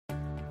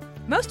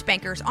Most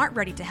bankers aren't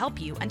ready to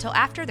help you until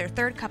after their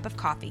third cup of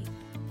coffee.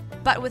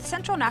 But with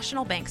Central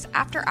National Bank's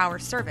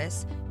after-hours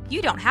service,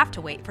 you don't have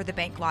to wait for the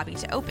bank lobby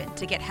to open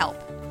to get help.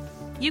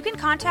 You can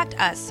contact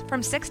us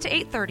from 6 to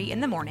 8:30 in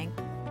the morning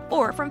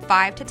or from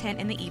 5 to 10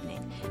 in the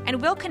evening,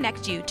 and we'll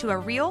connect you to a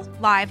real,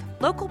 live,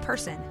 local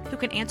person who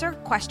can answer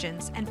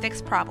questions and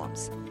fix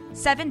problems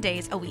 7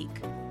 days a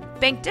week.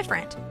 Bank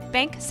different.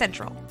 Bank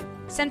Central.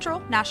 Central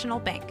National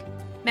Bank.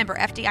 Member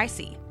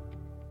FDIC.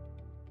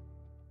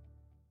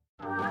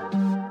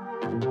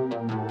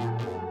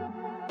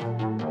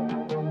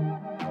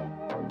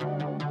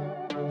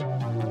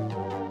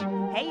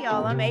 Hey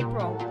y'all, I'm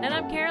April. And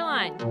I'm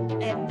Caroline.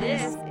 And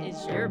this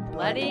is your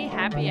Bloody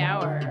Happy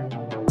Hour.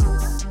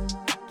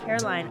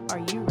 Caroline, are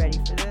you ready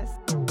for this?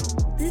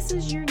 This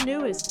is your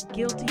newest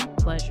guilty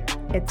pleasure.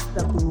 It's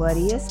the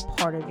bloodiest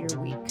part of your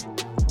week.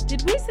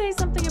 Did we say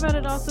something about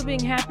it also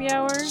being happy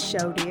hour?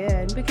 Show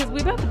did. Because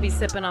we about to be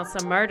sipping on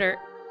some murder.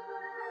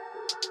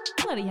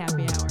 Bloody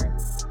Happy Hour.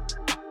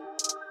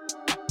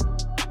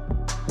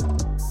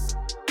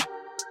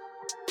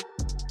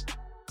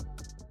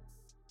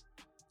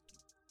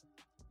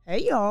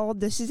 Hey y'all,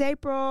 this is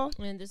April.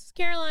 And this is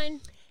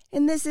Caroline.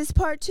 And this is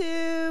part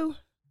 2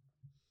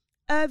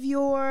 of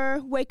your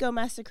Waco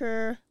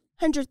Massacre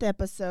 100th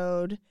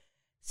episode.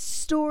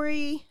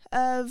 Story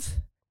of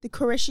the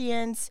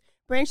Koreshians,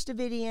 Branch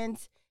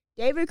Davidians,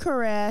 David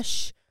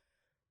Koresh.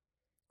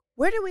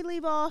 Where did we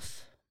leave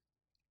off?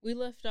 We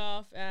left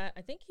off at,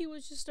 I think he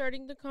was just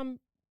starting the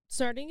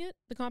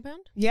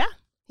compound? Yeah,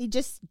 he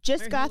just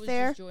got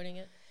there. Just joining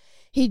it.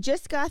 He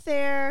just got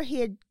there. He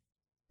had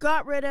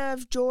got rid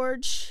of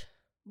George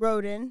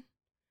Roden.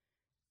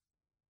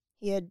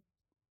 He had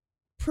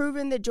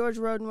proven that George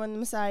Roden was the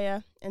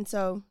Messiah, and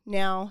so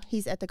now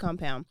he's at the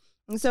compound.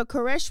 And so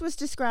Koresh was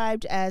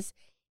described as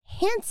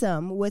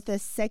handsome with a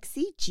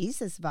sexy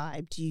Jesus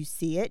vibe. Do you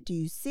see it? Do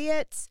you see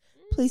it?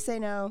 Please say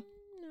no.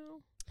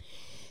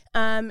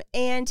 No.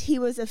 And he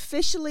was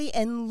officially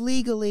and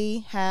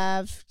legally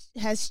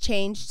has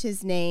changed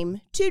his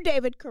name to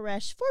David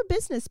Koresh for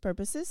business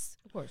purposes.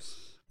 Of course.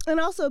 And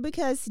also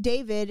because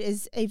David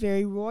is a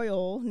very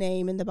royal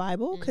name in the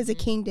Bible because of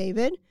King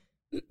David.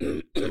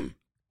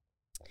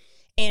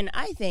 And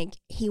I think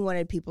he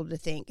wanted people to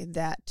think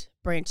that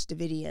Branch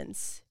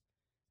Davidians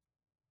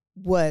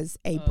was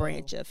a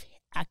branch of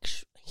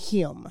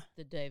him.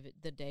 The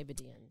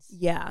Davidians.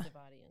 Yeah.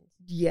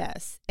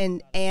 Yes.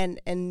 And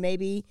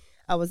maybe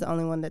I was the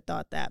only one that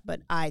thought that,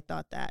 but I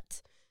thought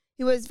that.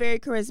 He was very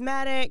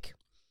charismatic.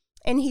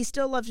 And he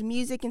still loved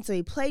music, and so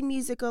he played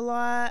music a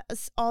lot,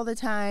 all the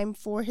time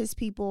for his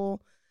people.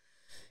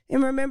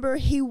 And remember,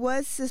 he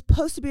was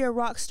supposed to be a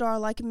rock star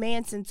like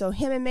Manson. So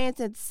him and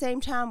Manson at the same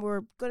time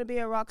were going to be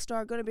a rock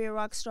star.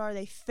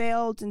 They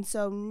failed, and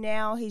so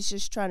now he's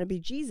just trying to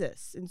be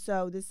Jesus. And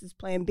so this is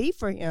plan B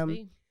for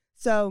him.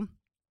 So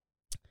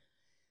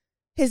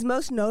his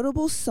most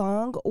notable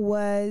song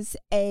was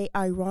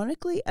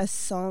ironically a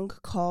song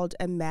called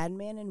 "A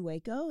Madman in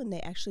Waco," and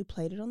they actually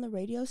played it on the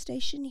radio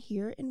station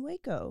here in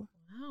Waco.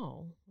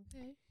 Wow.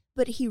 Okay.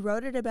 But he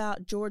wrote it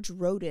about George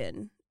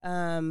Roden,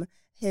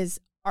 his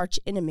arch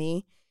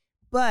enemy.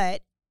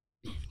 But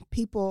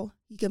people,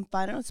 you can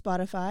find it on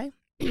Spotify,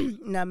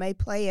 and I may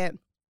play it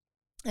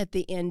at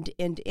the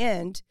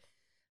end.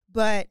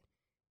 But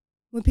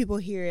when people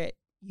hear it,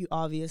 you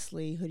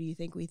obviously, who do you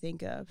think we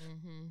think of?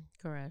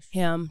 Koresh.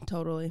 Him,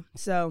 totally.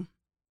 So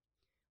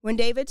when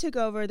David took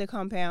over the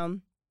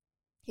compound,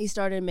 he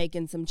started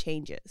making some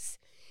changes.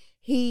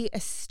 He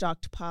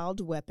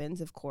stockpiled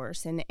weapons, of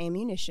course, and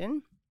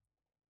ammunition.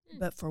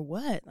 But for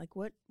what? Like,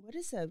 what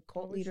does a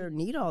cult leader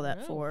need all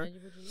that for?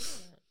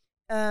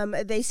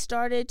 They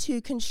started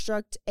to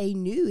construct a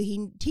new,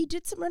 he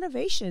did some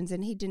renovations,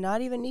 and he did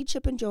not even need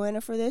Chip and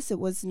Joanna for this. It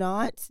was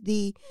not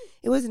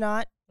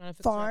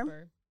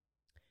farm.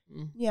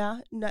 Yeah,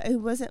 no,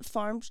 it wasn't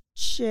farm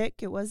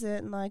chic. It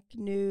wasn't like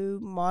new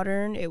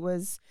modern. It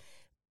was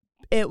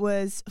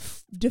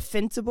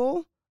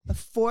defensible, a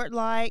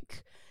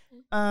fort-like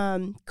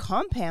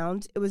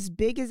compound. It was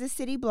big as a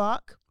city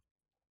block.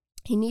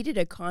 He needed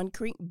a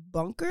concrete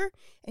bunker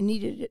and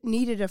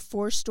needed a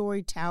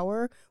 4-story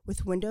tower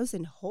with windows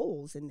and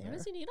holes in there. Why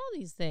does he need all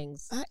these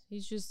things?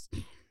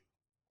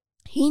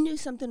 He knew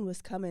something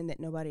was coming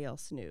that nobody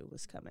else knew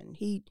was coming.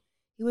 He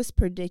was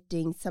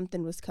predicting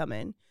something was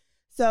coming.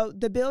 So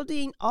the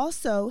building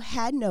also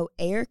had no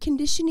air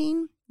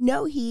conditioning,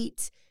 no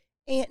heat,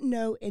 and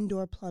no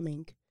indoor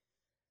plumbing.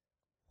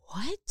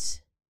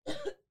 What?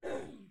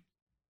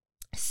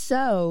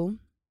 So,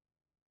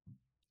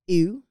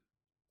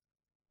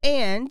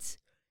 and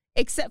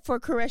except for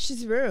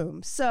Koresh's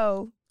room.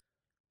 So,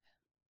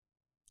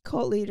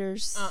 cult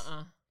leaders,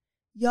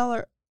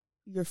 you're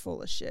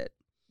full of shit.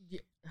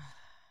 Yeah.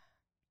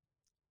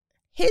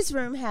 His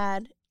room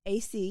had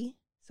AC,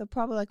 so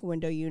probably like a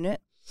window unit.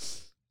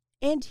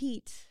 And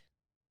heat.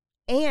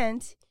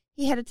 And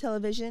he had a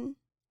television.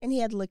 And he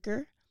had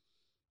liquor.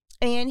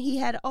 And he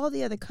had all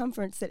the other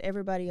comforts that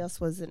everybody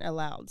else wasn't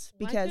allowed.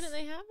 Why couldn't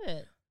they have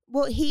it?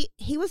 Well, he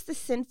was the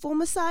sinful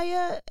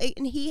Messiah,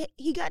 and he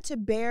got to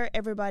bear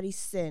everybody's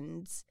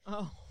sins.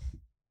 Oh,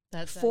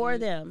 that's for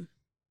them.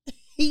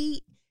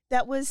 He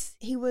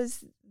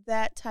was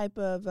that type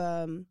of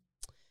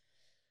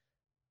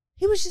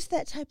he was just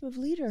that type of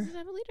leader. He's a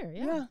type of leader,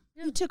 yeah.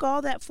 He took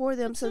all that for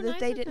them, so that nice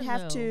they of didn't him,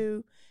 have though.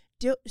 to.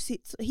 They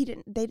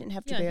didn't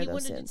have to bear he those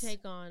wanted sins to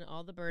take on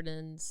all the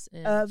burdens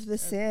of the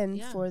sin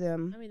for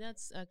them. I mean,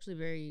 that's actually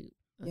very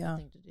a Yeah.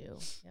 good thing to do.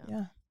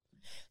 Yeah.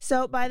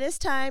 So by this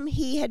time,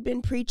 he had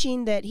been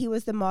preaching that he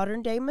was the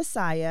modern day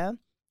Messiah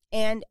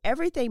and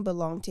everything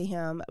belonged to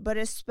him, but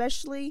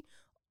especially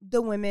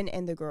the women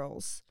and the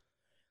girls.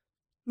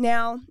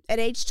 Now, at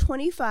age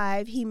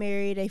 25, he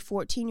married a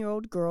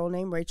 14-year-old girl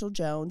named Rachel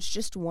Jones,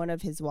 just one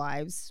of his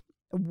wives.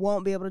 I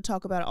won't be able to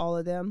talk about all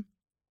of them.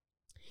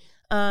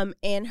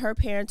 And her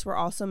parents were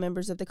also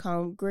members of the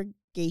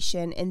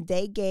congregation, and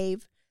they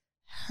gave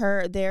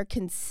her their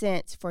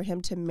consent for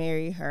him to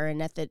marry her.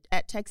 And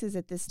at Texas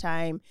at this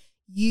time,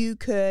 you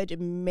could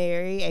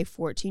marry a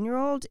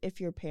 14-year-old if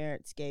your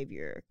parents gave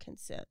your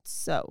consent.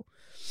 So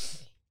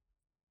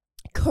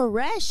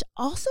Koresh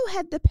also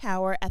had the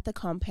power at the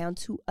compound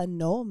to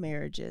annul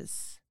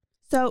marriages.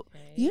 So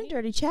you and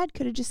Dirty Chad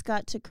could have just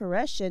got to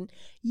Koresh, and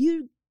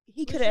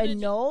he could have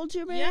annulled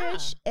your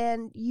marriage,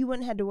 and you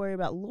wouldn't have to worry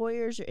about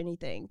lawyers or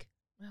anything.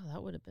 Well,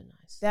 that would have been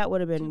nice. That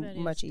would have been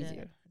much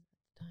easier.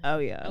 Oh,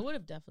 yeah. I would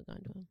have definitely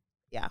gone to him.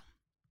 Yeah.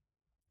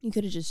 You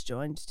could have just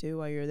joined, too,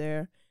 while you're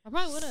there. I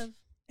probably would have.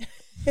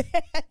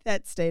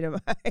 That state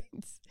of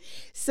mind.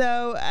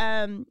 So,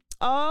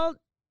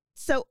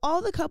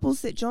 all the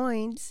couples that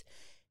joined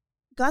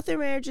got their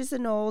marriages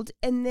annulled,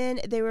 and then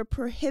they were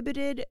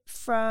prohibited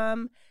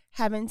from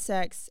having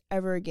sex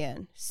ever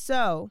again.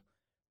 So,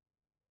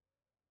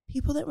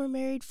 people that were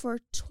married for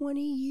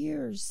 20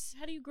 years.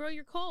 How do you grow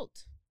your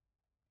cult?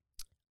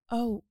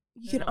 Oh,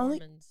 you could only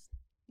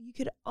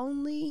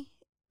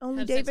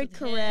Have David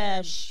sex with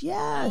Koresh. him.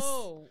 Yes.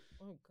 Oh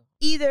God.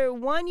 Either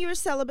one, you were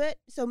celibate.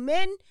 So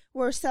men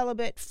were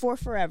celibate for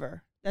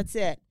forever. That's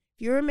it.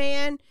 If you're a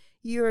man,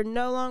 you're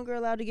no longer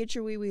allowed to get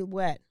your wee-wee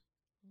wet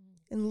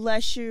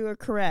unless you are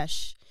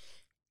Koresh.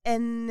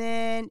 And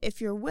then if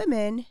you're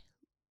women,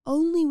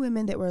 only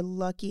women that were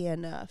lucky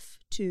enough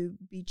to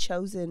be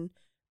chosen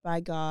by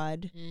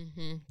God.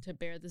 Mm-hmm. To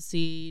bear the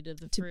seed of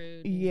the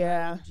fruit.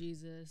 Yeah. Of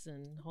Jesus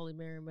and Holy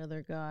Mary, Mother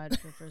of God,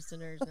 pray for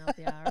sinners, now at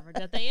the hour of our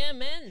death.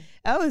 Amen.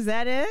 Oh, is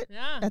that it?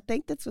 Yeah. I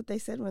think that's what they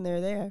said when they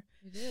were there.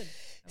 We did.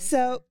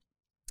 So,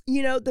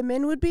 the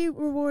men would be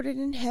rewarded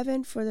in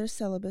heaven for their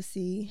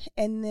celibacy,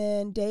 and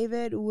then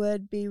David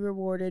would be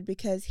rewarded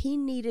because he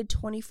needed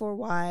 24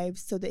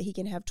 wives so that he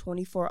can have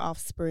 24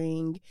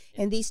 offspring,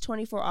 and these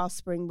 24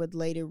 offspring would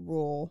later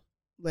rule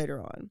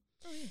later on.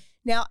 Oh, yeah.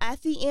 Now,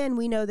 at the end,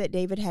 we know that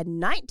David had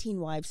 19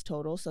 wives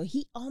total, so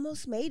he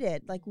almost made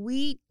it. Like,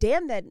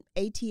 damn that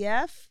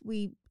ATF,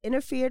 we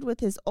interfered with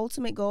his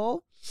ultimate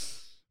goal,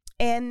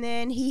 and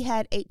then he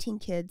had 18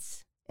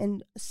 kids.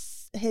 And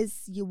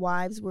his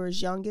wives were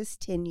as young as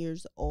 10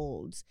 years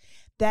old.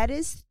 That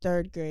is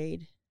third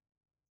grade.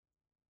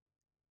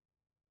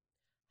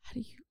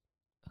 Okay.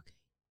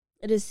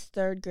 It is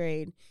third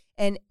grade.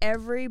 And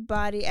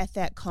everybody at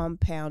that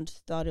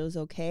compound thought it was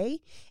okay.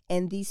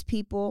 And these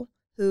people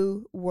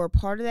who were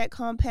part of that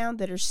compound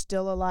that are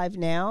still alive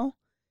now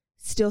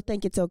still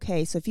think it's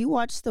okay. So if you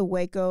watch the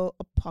Waco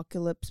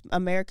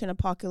American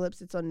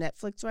Apocalypse, it's on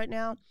Netflix right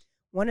now.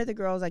 One of the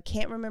girls, I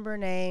can't remember her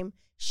name.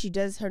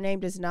 Her name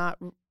does not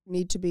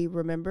need to be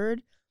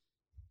remembered.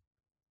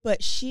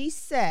 But she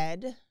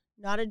said,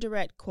 not a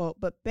direct quote,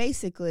 but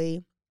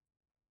basically,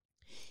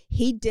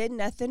 he did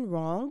nothing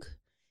wrong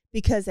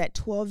because at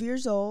 12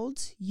 years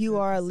old, you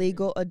are a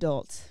legal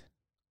adult.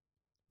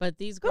 But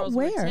these girls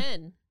were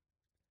 10.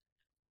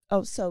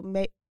 Oh, so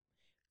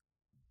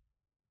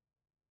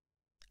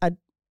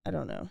I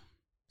don't know.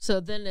 So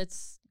then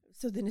it's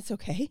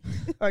okay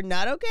or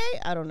not okay?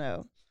 I don't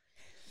know.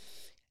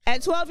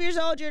 At 12 years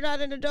old, you're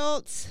not an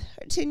adult.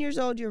 At 10 years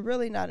old, you're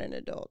really not an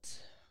adult.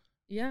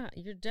 Yeah,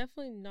 you're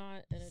definitely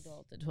not an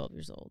adult at 12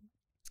 years old.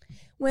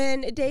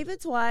 When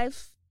David's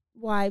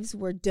wives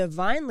were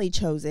divinely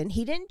chosen,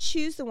 he didn't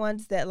choose the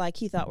ones that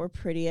he thought were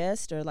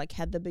prettiest or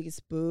had the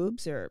biggest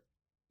boobs or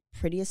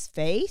prettiest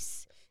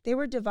face. They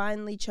were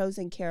divinely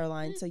chosen,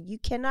 Caroline. So you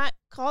cannot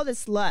call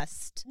this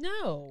lust.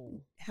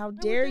 No. How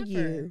dare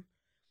you?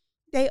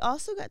 They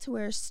also got to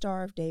wear a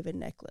Star of David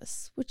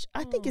necklace, which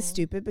I think is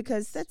stupid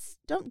because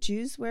don't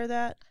Jews wear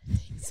that? I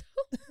think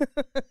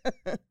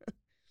so.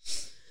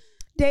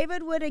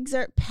 David would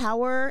exert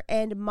power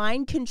and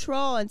mind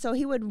control, and so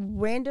he would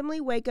randomly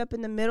wake up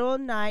in the middle of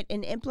the night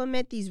and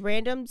implement these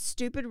random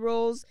stupid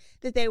rules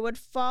that they would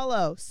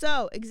follow.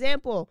 So,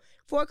 example,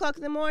 4 o'clock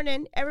in the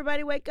morning,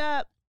 everybody wake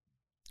up.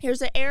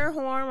 Here's an air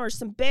horn or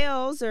some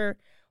bells or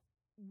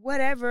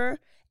whatever.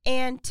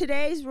 And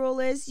today's rule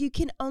is you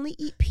can only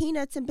eat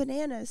peanuts and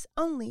bananas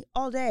only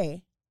all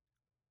day.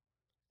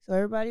 So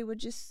everybody would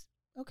just,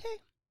 okay.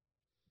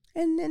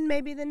 And then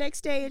maybe the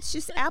next day it's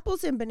just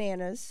apples and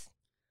bananas.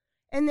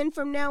 And then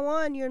from now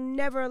on, you're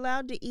never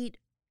allowed to eat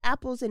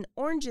apples and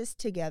oranges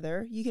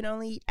together. You can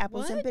only eat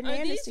apples and What? bananas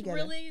Are these together.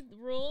 really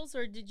rules,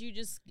 or did you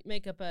just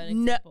make up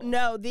an No, example?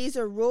 no, these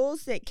are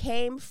rules that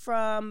came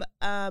from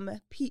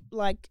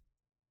like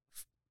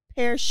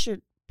parish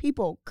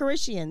people,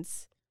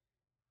 Koreshians.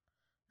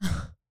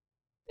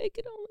 They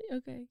could only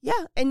okay.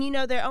 Yeah, and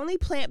they're only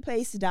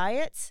plant-based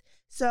diets,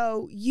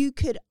 so you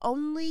can't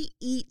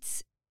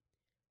eat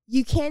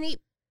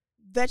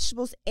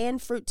vegetables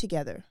and fruit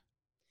together.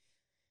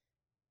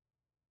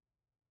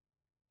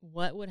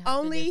 What would happen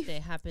Only if they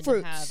happened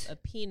fruits. to have a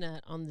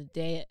peanut on the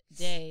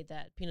day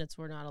that peanuts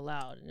were not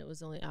allowed, and it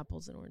was only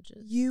apples and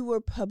oranges? You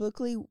were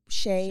publicly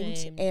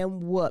shamed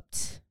and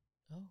whooped.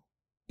 Oh.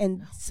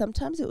 And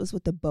sometimes it was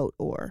with a boat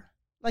oar.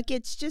 Like,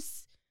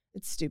 it's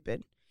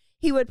stupid.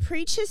 He would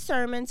preach his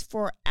sermons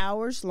for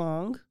hours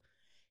long.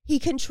 He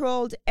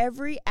controlled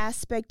every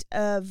aspect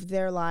of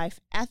their life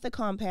at the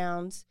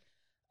compounds,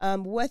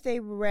 what they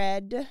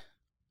read,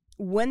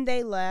 when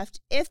they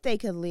left, if they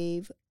could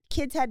leave.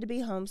 Kids had to be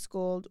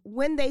homeschooled,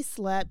 when they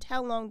slept,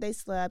 how long they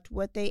slept,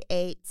 what they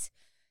ate,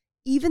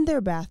 even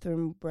their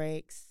bathroom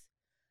breaks,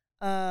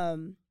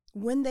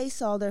 when they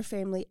saw their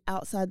family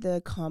outside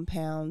the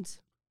compounds.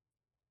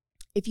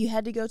 If you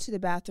had to go to the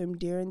bathroom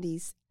during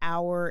these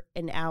hours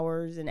and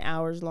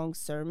hours long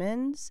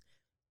sermons,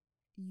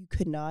 you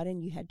could not,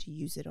 and you had to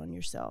use it on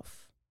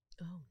yourself.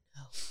 Oh,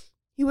 no.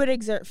 He would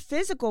exert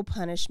physical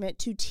punishment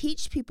to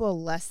teach people a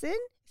lesson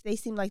if they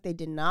seemed like they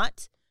did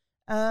not.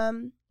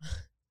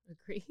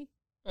 Agree?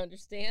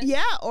 Understand?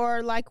 Yeah,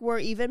 or like were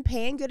even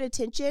paying good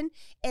attention.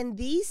 And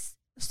these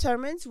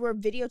sermons were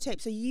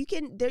videotaped, so you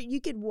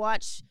could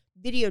watch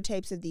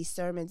videotapes of these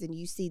sermons, and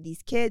you see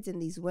these kids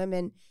and these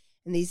women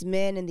and these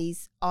men and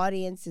these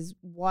audiences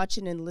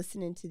watching and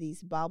listening to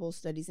these Bible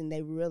studies, and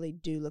they really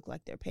do look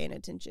like they're paying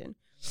attention.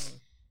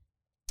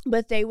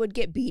 But they would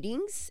get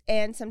beatings,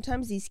 and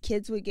sometimes these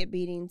kids would get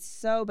beatings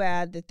so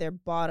bad that their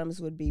bottoms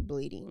would be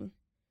bleeding.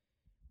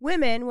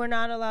 Women were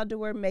not allowed to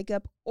wear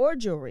makeup or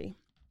jewelry.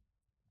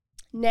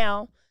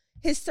 Now,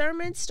 his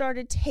sermon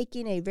started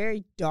taking a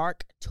very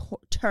dark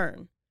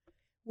turn,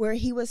 where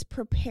he was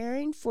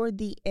preparing for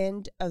the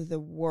end of the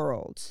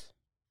world.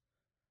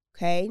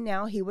 Okay,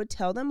 now he would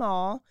tell them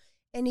all,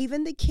 and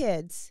even the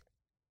kids,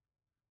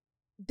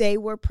 they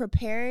were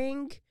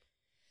preparing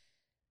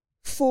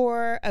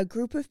for a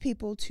group of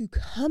people to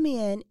come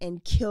in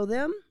and kill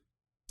them,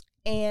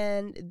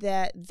 and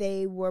that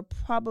they were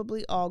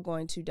probably all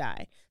going to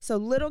die. So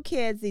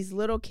these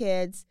little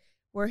kids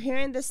were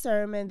hearing the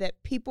sermon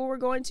that people were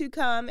going to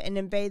come and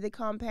invade the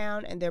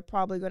compound, and they're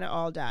probably going to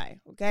all die,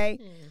 okay?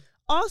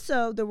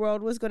 Also, the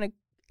world was going to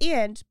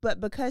end,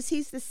 but because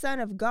he's the Son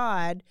of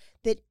God,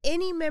 that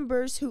any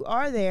members who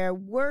are there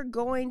were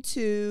going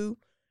to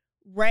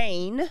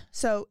reign.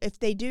 So if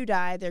they do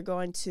die, they're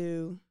going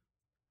to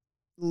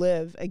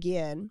live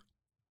again.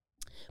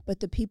 But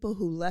the people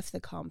who left the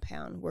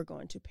compound were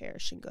going to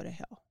perish and go to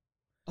hell.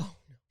 Oh.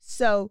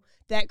 So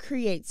that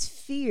creates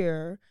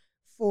fear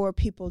for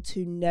people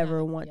to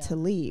never want to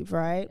leave,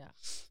 right? Yeah.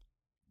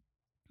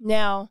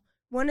 Now,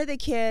 one of the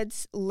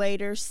kids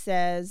later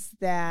says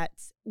that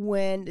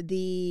when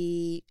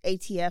the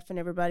ATF and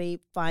everybody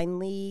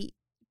finally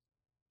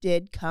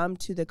did come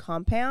to the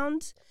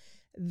compound,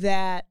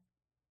 that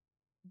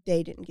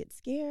they didn't get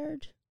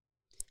scared.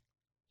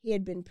 He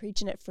had been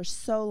preaching it for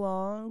so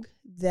long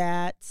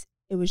that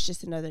it was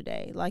just another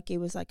day. Like, it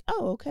was like,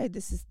 oh, okay,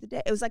 this is the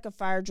day. It was like a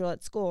fire drill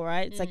at school,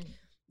 right? It's like,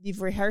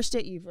 you've rehearsed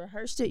it, you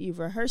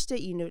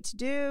knew what to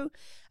do.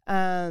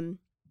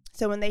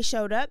 So when they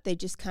showed up, they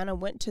just kind of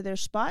went to their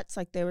spots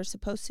like they were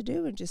supposed to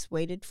do and just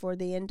waited for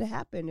the end to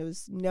happen. It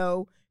was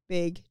no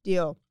big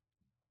deal.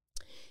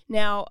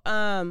 Now,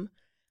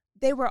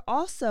 they were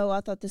also,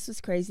 I thought this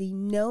was crazy,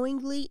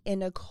 knowingly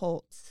in a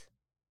cult.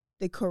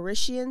 The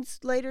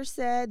Koreshians later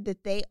said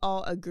that they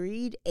all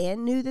agreed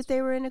and knew that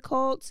they were in a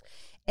cult.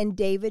 And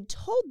David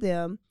told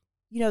them,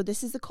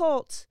 this is a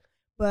cult,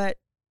 but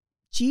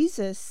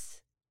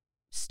Jesus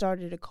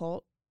started a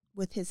cult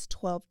with his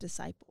 12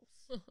 disciples.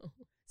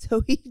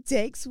 So he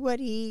takes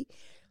little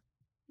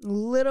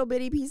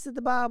bitty piece of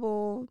the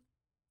Bible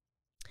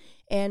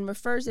and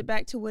refers it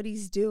back to what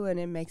he's doing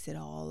and makes it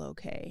all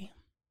okay.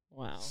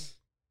 Wow.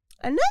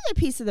 Another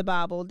piece of the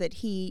Bible that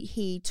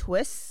he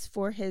twists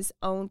for his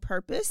own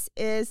purpose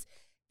is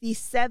the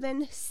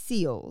 7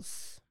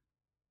 seals.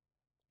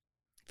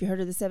 Have you heard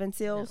of the 7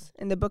 seals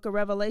in the book of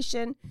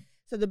Revelation?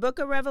 So the book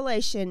of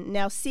Revelation,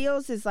 now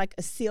seals is like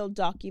a sealed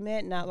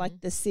document, not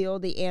like the seal,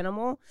 the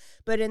animal.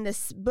 But in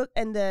this book,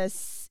 in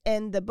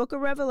the book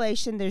of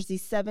Revelation, there's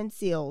these 7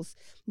 seals.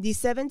 These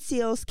 7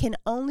 seals can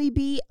only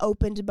be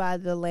opened by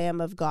the Lamb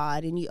of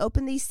God. And you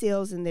open these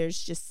seals, and there's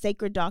just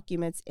sacred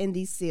documents in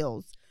these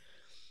seals.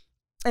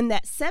 And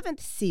that 7th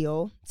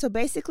seal, so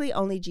basically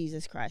only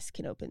Jesus Christ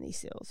can open these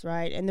seals,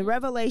 right? And the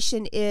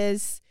Revelation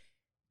is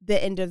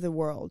the end of the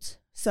world.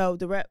 So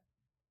the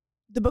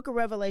book of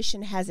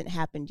Revelation hasn't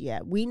happened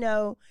yet. We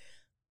know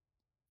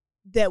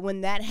that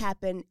when that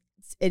happened,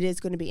 it is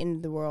going to be end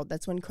of the world.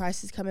 That's when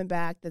Christ is coming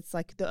back. That's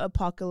like the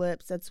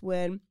apocalypse. That's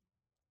when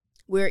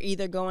we're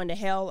either going to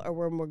hell or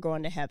we're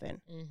going to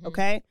heaven. Mhm.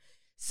 Okay?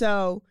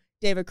 So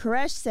David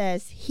Koresh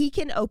says he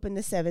can open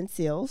the 7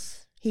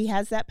 seals. He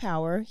has that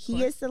power.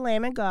 He is the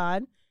Lamb of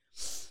God.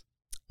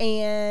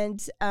 And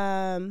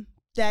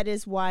that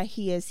is why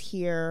he is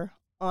here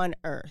on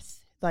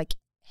earth. Like,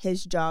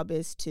 his job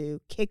is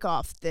to kick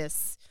off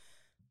this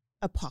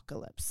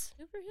apocalypse.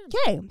 Good for him.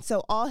 Okay,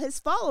 so all his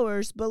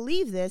followers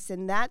believe this,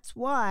 and that's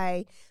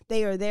why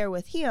they are there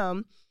with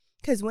him,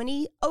 because when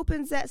he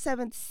opens that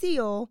 7th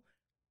seal,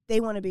 they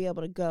want to be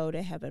able to go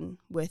to heaven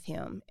with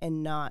him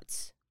and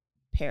not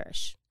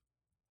perish.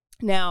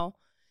 Now,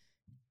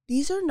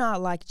 these are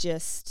not like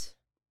just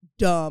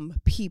dumb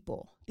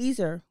people. These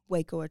are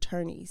Waco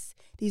attorneys.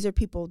 These are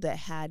people that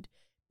had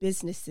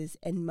businesses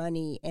and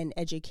money and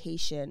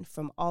education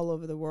from all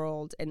over the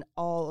world and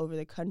all over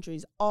the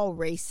countries, all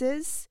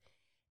races.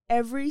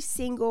 Every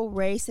single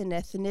race and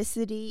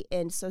ethnicity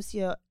and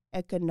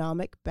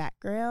socioeconomic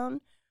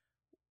background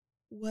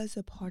was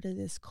a part of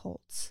this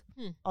cult.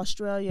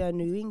 Australia,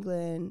 New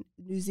England,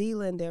 New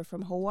Zealand, they're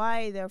from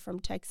Hawaii, they're from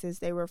Texas,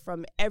 they were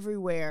from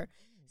everywhere.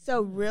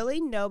 So really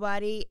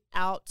nobody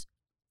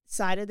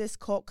outside of this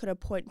cult could have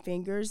pointed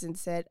fingers and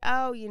said,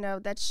 oh, you know,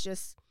 that's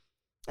just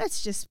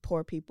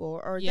poor people,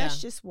 or that's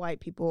just white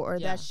people, or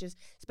that's just,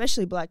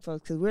 especially black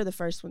folks, because we're the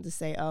first ones to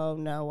say, oh,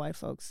 no, white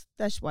folks,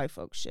 that's white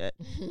folks shit.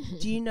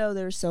 Do you know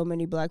there's so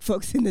many black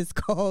folks in this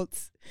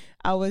cult?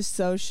 I was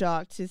so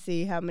shocked to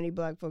see how many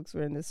black folks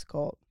were in this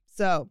cult.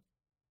 So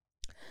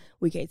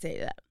we can't say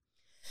that.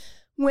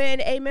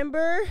 When a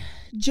member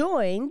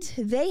joined,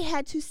 they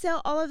had to sell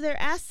all of their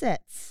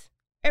assets,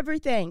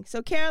 everything.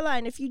 So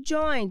Caroline, if you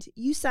joined,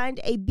 you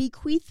signed a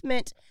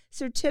bequeathment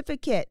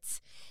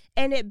certificate.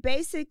 And it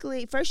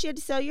basically, first you had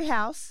to sell your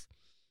house,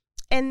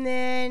 and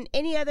then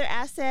any other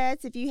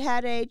assets, if you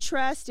had a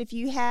trust, if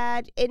you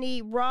had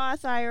any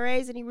Roth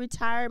IRAs, any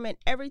retirement,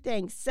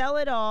 everything, sell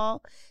it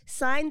all,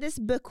 sign this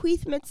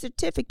bequeathment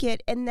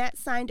certificate, and that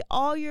signed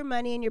all your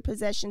money and your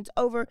possessions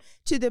over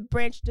to the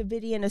Branch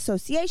Davidian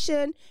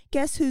Association.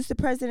 Guess who's the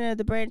president of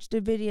the Branch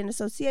Davidian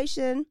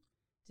Association?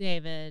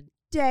 David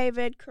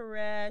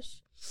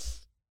Koresh.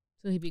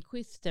 So he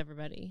bequeathed to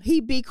everybody.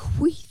 He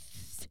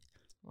bequeathed.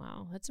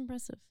 Wow, that's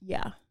impressive.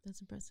 Yeah. That's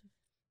impressive.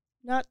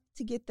 Not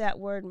to get that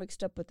word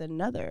mixed up with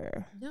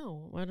another.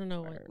 No, I don't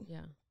know. Word.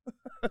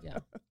 Yeah,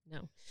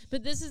 no.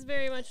 But this is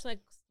very much like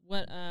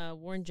what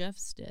Warren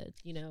Jeffs did,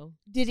 you know.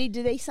 Did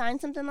they sign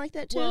something like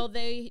that too? Well,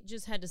 they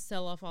just had to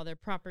sell off all their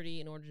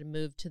property in order to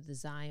move to the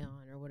Zion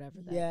or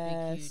whatever, that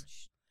big,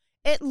 huge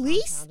At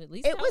least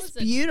it was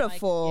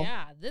beautiful.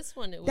 This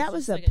one, it was that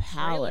was like a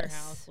trailer palace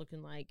house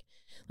looking like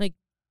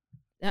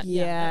that.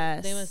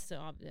 Yes. They must have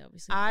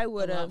obviously I a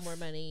would lot have more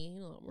money,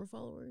 a lot more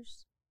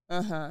followers.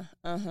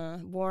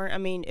 Warren, I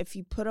mean, if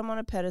you put him on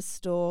a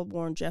pedestal,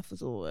 Warren Jeff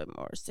was a little bit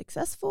more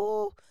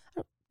successful.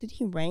 Did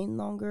he reign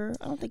longer?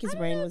 I don't think his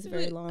reign was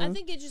very long. I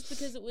think it just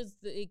because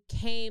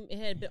it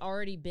had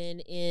already been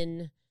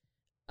in,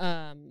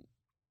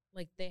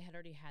 like they had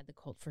already had the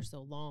cult for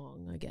so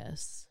long, I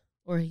guess,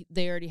 or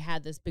they already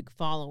had this big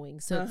following.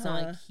 So it's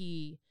not like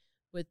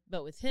with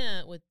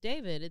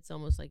David, it's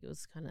almost like it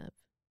was kind of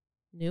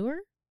newer.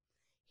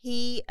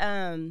 He,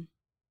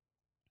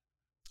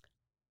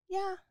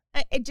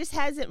 it just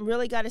hasn't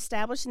really got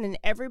established, and then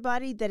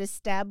everybody that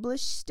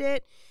established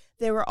it,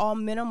 they were all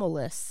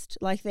minimalist.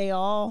 Like, they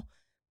all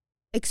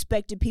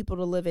expected people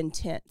to live in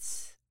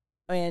tents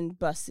and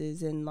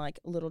buses and, like,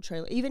 little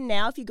trailer. Even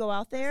now, if you go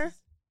out there,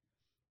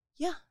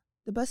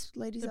 the bus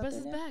ladies out there. The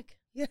bus is back.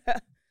 Yeah.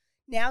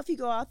 Now, if you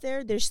go out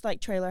there, there's,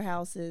 like, trailer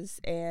houses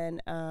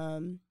and,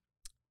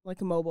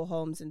 like, mobile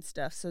homes and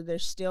stuff. So they're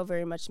still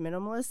very much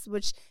minimalist,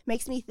 which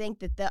makes me think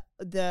that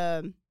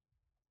the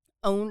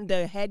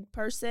head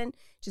person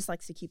just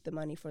likes to keep the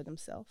money for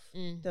themselves.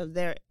 So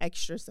they're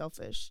extra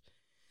selfish.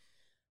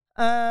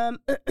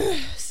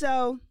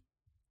 So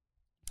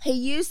he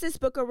used this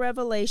book of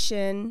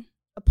Revelation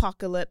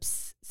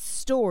apocalypse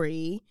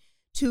story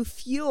to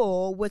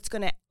fuel what's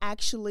going to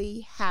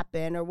actually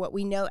happen, or what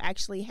we know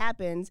actually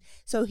happens.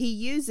 So he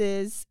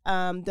uses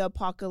the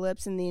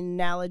apocalypse and the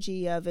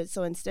analogy of it.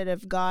 So instead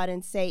of God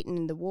and Satan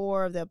and the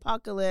war of the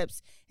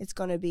apocalypse, it's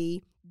going to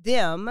be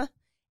them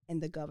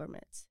and the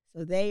government.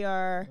 So they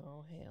are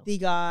the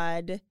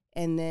God,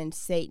 and then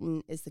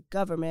Satan is the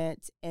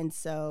government. And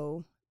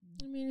so,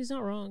 I mean, he's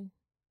not wrong.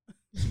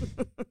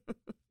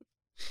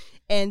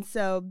 And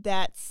so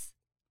that's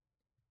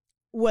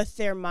what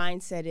their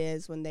mindset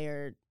is when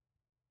they're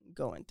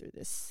going through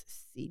this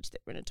siege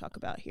that we're going to talk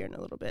about here in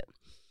a little bit.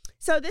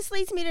 So this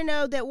leads me to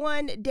know that,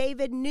 one,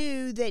 David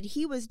knew that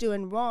he was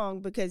doing wrong,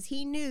 because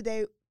he knew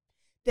there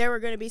were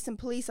going to be some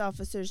police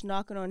officers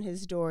knocking on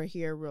his door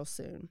here real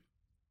soon.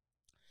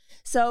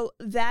 So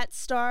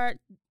let's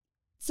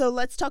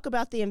talk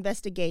about the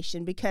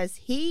investigation, because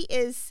he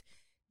is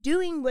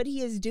doing what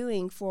he is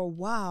doing for a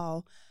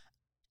while,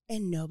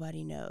 and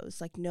nobody knows.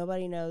 Like,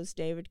 nobody knows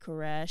David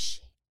Koresh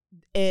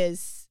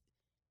is.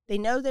 They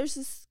know there's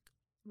this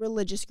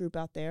religious group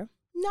out there,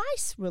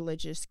 nice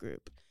religious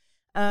group,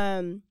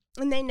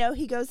 And they know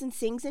he goes and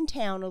sings in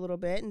town a little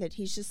bit and that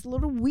he's just a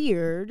little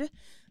weird.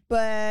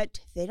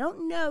 But they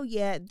don't know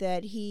yet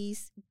that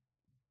he's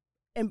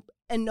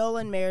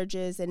annulling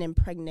marriages and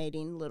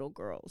impregnating little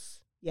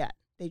girls yet.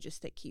 They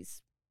just think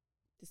he's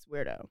this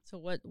weirdo. So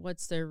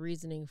what's their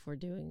reasoning for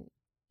doing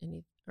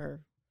any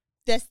or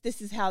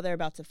this is how they're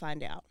about to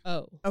find out.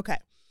 Oh. Okay.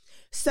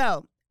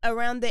 So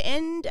around the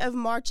end of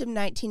March of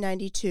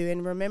 1992,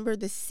 and remember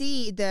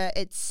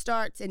it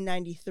starts in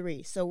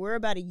 93. So we're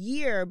about a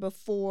year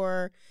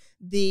before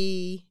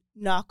the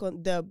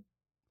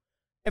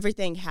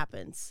everything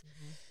happens.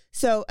 Mm-hmm.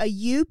 So a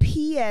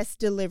UPS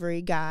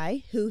delivery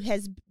guy who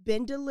has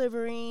been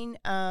delivering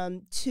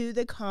to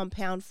the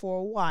compound for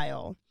a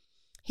while,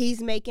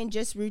 he's making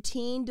just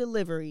routine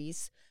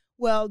deliveries.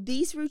 Well,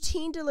 these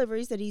routine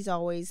deliveries that he's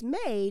always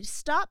made,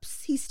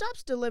 he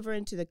stops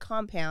delivering to the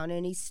compound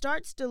and he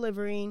starts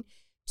delivering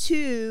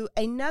to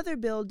another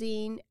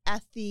building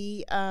at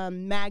the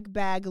Mag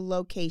Bag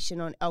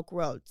location on Elk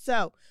Road.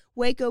 So,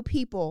 Waco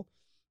people,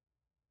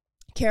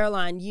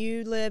 Caroline,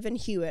 you live in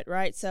Hewitt,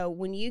 right? So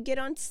when you get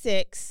on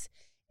 6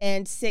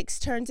 and 6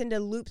 turns into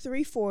Loop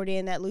 340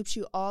 and that loops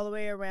you all the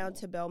way around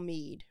to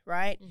Belmead,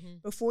 right? Mm-hmm.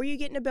 Before you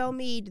get into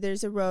Belmead,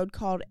 there's a road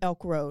called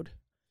Elk Road,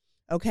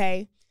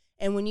 okay?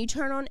 And when you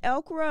turn on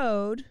Elk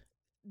Road,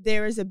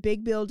 there is a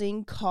big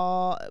building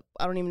called,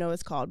 I don't even know what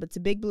it's called, but it's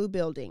a big blue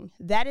building.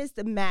 That is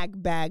the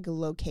Mag Bag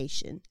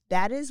location.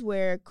 That is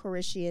where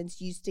Koreshians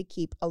used to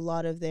keep a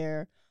lot of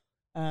their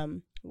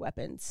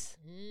weapons.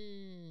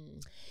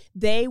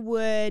 That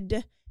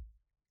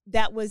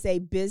was a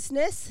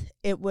business.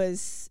 It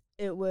was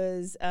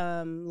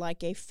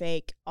like a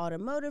fake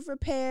automotive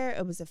repair.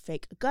 It was a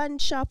fake gun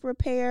shop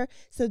repair.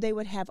 So they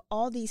would have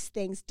all these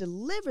things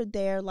delivered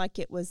there like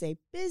it was a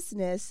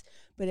business,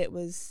 but it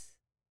was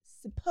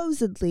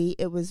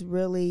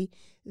really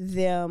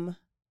them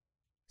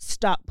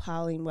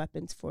stockpiling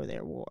weapons for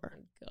their war.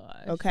 Oh,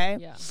 gosh. Okay?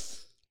 Yeah.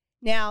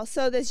 Now,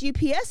 so this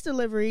UPS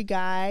delivery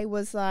guy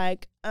was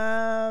like,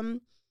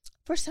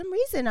 for some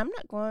reason, I'm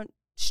not going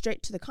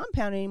straight to the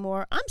compound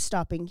anymore. I'm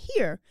stopping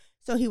here.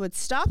 So he would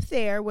stop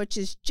there, which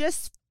is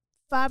just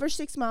 5 or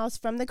 6 miles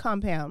from the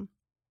compound.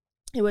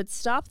 He would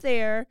stop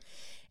there,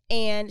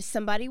 and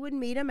somebody would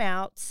meet him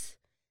out.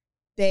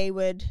 They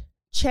would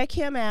check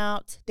him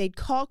out. They'd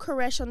call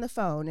Koresh on the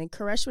phone, and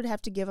Koresh would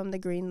have to give him the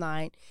green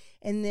light.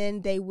 And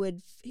then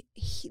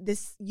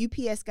this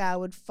UPS guy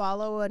would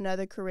follow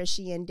another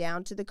Koreshian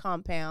down to the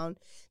compound.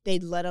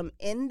 They'd let him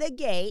in the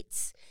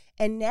gates.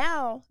 And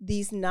now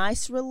these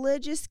nice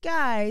religious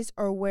guys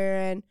are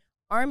wearing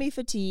army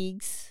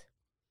fatigues,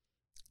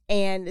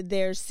 and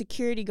there's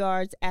security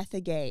guards at the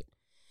gate.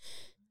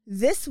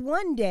 This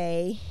one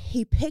day,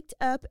 he picked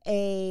up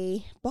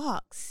a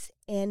box,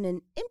 and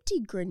an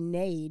empty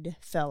grenade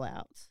fell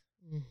out.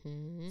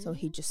 Mm-hmm. So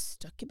he just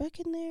stuck it back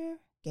in there,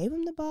 gave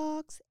him the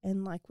box,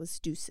 and was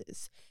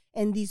deuces.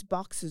 And these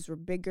boxes were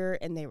bigger,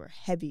 and they were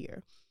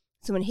heavier.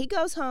 So when he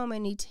goes home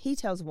and he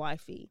tells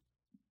wifey,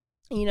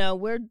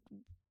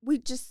 we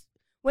just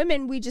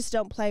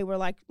don't play. We're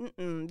like,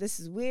 this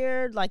is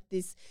weird. Like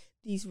these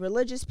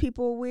religious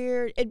people are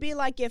weird. It'd be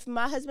like if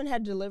my husband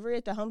had delivery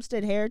at the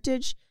Homestead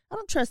Heritage. I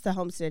don't trust the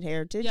Homestead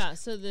Heritage. Yeah,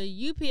 so the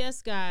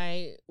UPS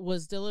guy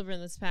was delivering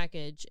this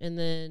package, and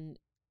then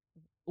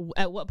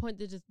at what point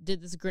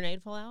did this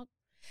grenade fall out?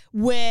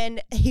 When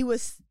he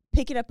was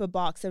picking up a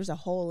box, there was a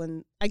hole,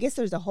 and I guess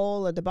there was a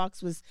hole, or the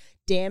box was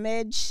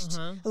damaged.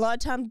 Uh-huh. A lot of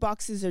times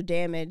boxes are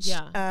damaged.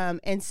 Yeah.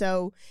 And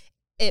so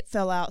it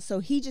fell out. So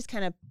he just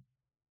kind of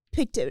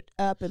picked it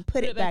up and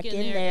put it back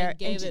in there and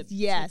gave it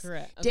yes,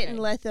 correct. Okay. Didn't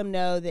let them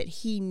know that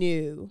he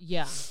knew.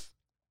 Yeah.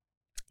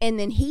 And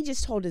then he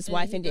just told his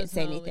wife and didn't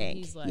say anything.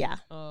 He's like, yeah.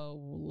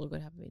 Oh, look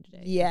what happened to me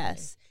today.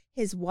 Yes.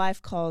 Okay. His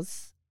wife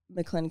calls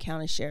McLennan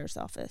County Sheriff's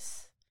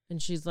Office.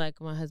 And she's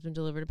like, my husband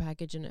delivered a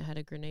package and it had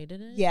a grenade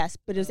in it? Yes,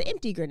 but it was an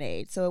empty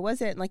grenade. So it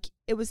wasn't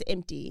it was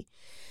empty.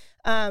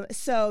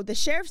 So the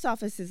sheriff's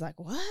office is like,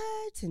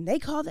 what? And they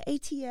call the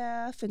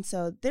ATF. And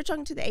so they're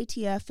talking to the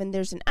ATF, and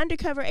there's an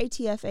undercover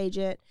ATF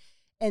agent.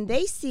 And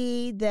they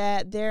see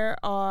that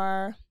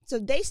so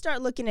they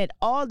start looking at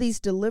all these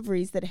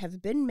deliveries that have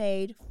been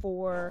made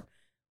for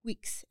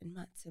weeks and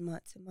months and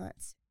months and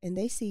months. And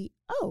they see,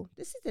 oh,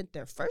 this isn't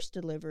their first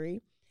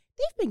delivery.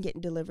 They've been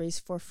getting deliveries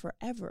for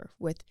forever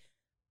with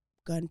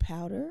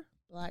gunpowder,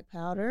 black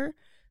powder,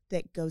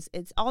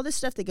 it's all the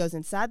stuff that goes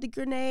inside the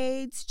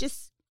grenades,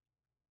 just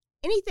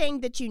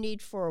anything that you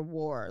need for a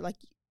war. Like,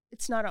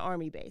 it's not an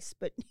army base,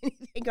 but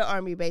anything an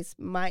army base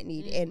might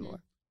need and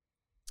more.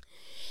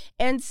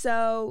 And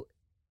so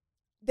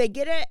they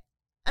get an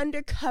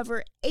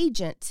undercover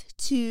agent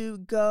to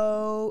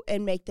go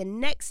and make the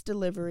next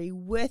delivery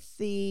with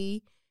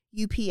the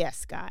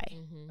UPS guy.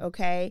 Mm-hmm.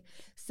 Okay.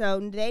 So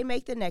they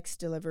make the next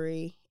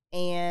delivery,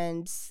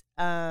 and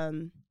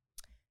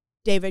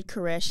David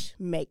Koresh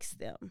makes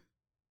them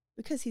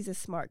because he's a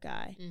smart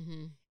guy.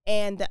 Mm-hmm.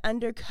 And the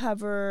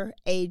undercover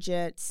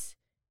agent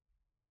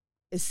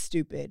is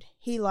stupid.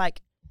 He's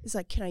like,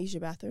 can I use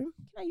your bathroom?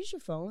 Can I use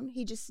your phone?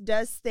 He just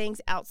does things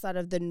outside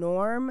of the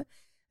norm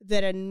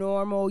that a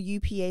normal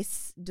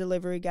UPS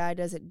delivery guy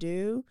doesn't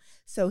do.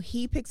 So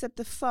he picks up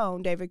the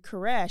phone, David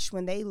Koresh,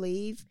 when they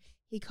leave.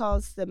 He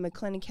calls the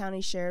McLennan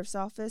County Sheriff's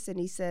Office and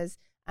he says,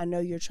 I know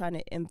you're trying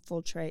to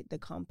infiltrate the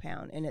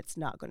compound and it's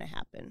not going to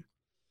happen.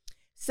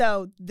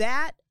 So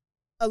that,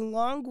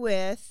 along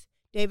with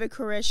David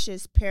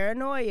Koresh's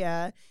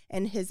paranoia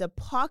and his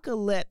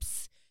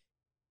apocalypse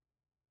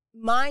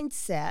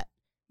mindset,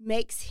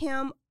 makes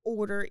him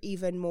order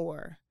even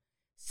more.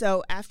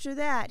 So after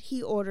that,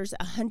 he orders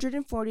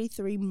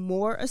 143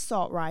 more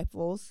assault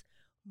rifles,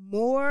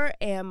 more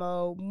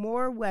ammo,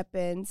 more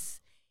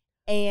weapons,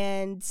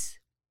 and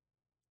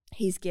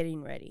he's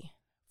getting ready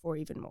for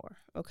even more,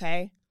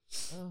 okay?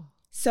 Oh.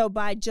 So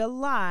by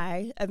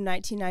July of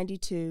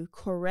 1992,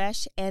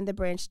 Koresh and the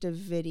Branch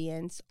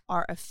Davidians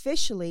are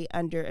officially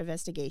under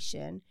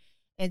investigation,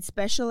 and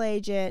Special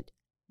Agent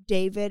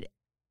David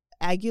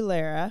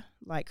Aguilera,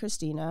 like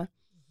Christina,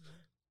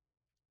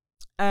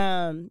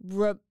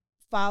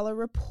 file a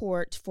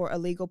report for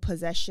illegal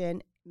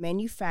possession,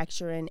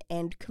 manufacturing,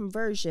 and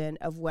conversion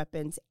of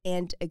weapons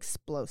and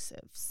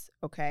explosives,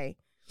 okay?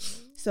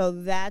 So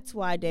that's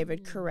why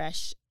David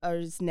Koresh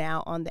is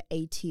now on the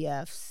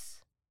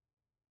ATF's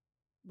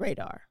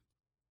radar.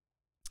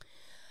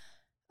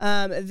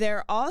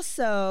 They're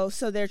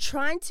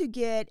trying to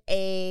get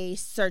a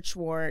search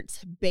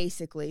warrant,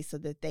 basically, so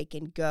that they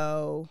can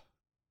go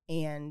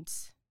and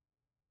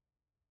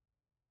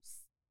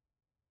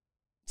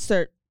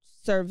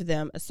serve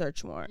them a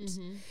search warrant.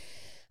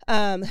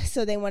 Mm-hmm.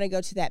 So they want to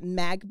go to that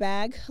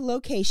Magbag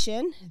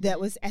location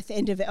that was at the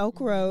end of Elk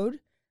Road.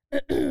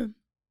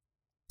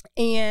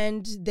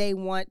 And they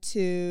want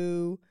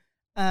to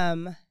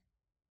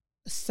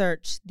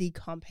search the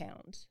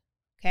compound.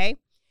 Okay?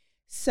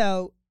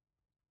 So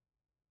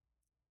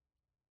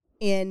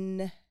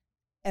in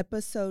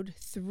episode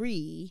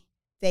 3,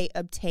 they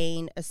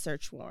obtain a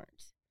search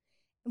warrant.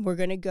 We're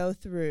going to go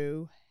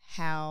through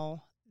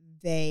how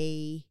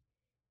they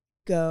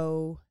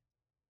go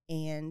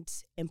and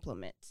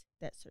implement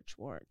that search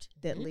warrant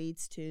that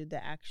leads to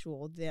the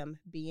actual them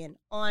being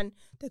on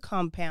the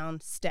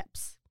compound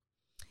steps.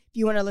 If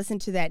you want to listen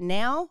to that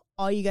now,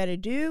 all you got to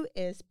do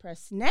is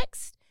press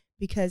next,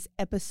 because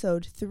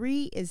episode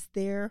 3 is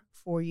there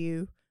for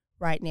you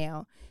right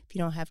now. If you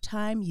don't have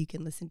time, you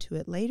can listen to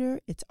it later.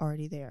 It's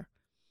already there.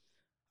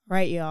 All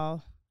right,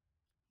 y'all.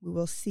 We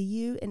will see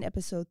you in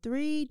episode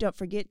 3. Don't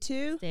forget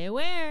to stay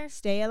aware,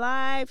 stay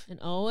alive, and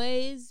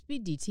always be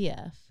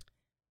DTF.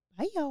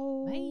 Bye,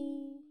 y'all.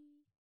 Bye.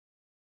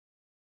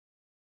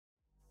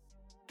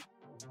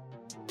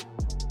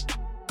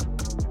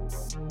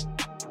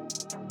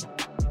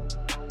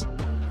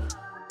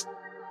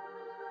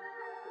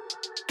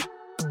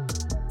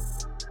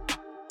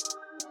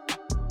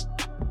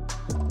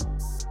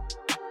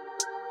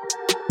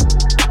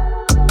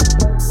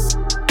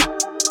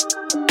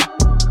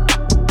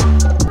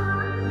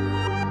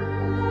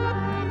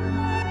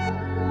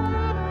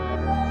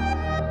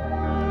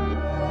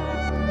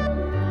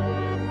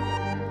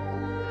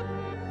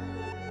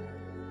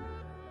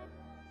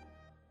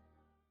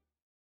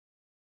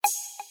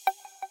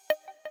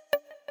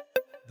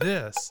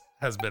 This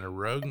has been a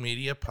Rogue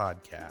Media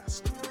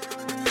podcast.